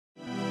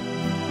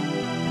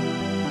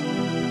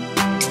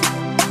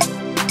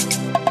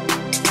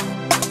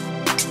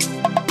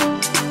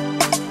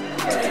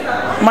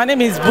My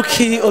name is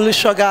Buki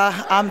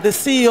Olushoga. I'm the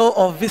CEO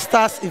of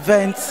Vistas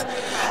Events.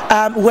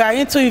 We are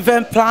into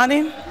event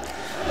planning,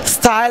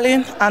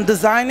 styling and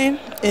designing,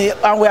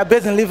 and we are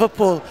based in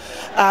Liverpool.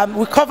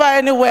 We cover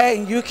anywhere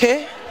in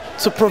UK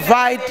to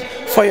provide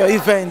for your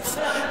events.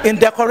 In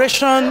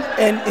decoration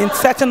and in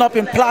setting up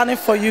and planning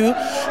for you,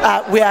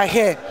 we are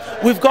here.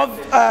 We've got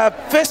a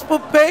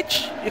Facebook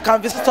page. You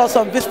can visit us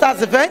on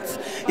Vistas Events.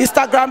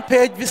 Instagram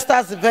page,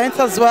 Vistas Events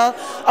as well.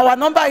 Our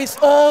number is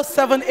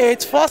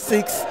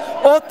 07846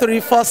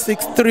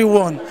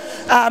 034631.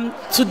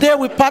 Today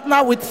we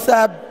partner with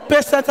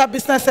Pacesetters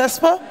Business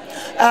Expo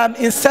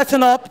in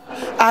setting up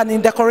and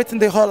in decorating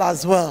the hall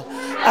as well.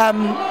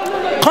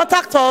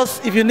 Contact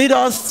us if you need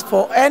us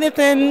for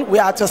anything. We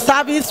are at your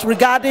service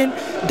regarding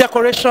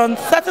decoration,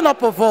 setting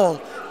up of hall.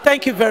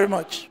 Thank you very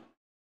much.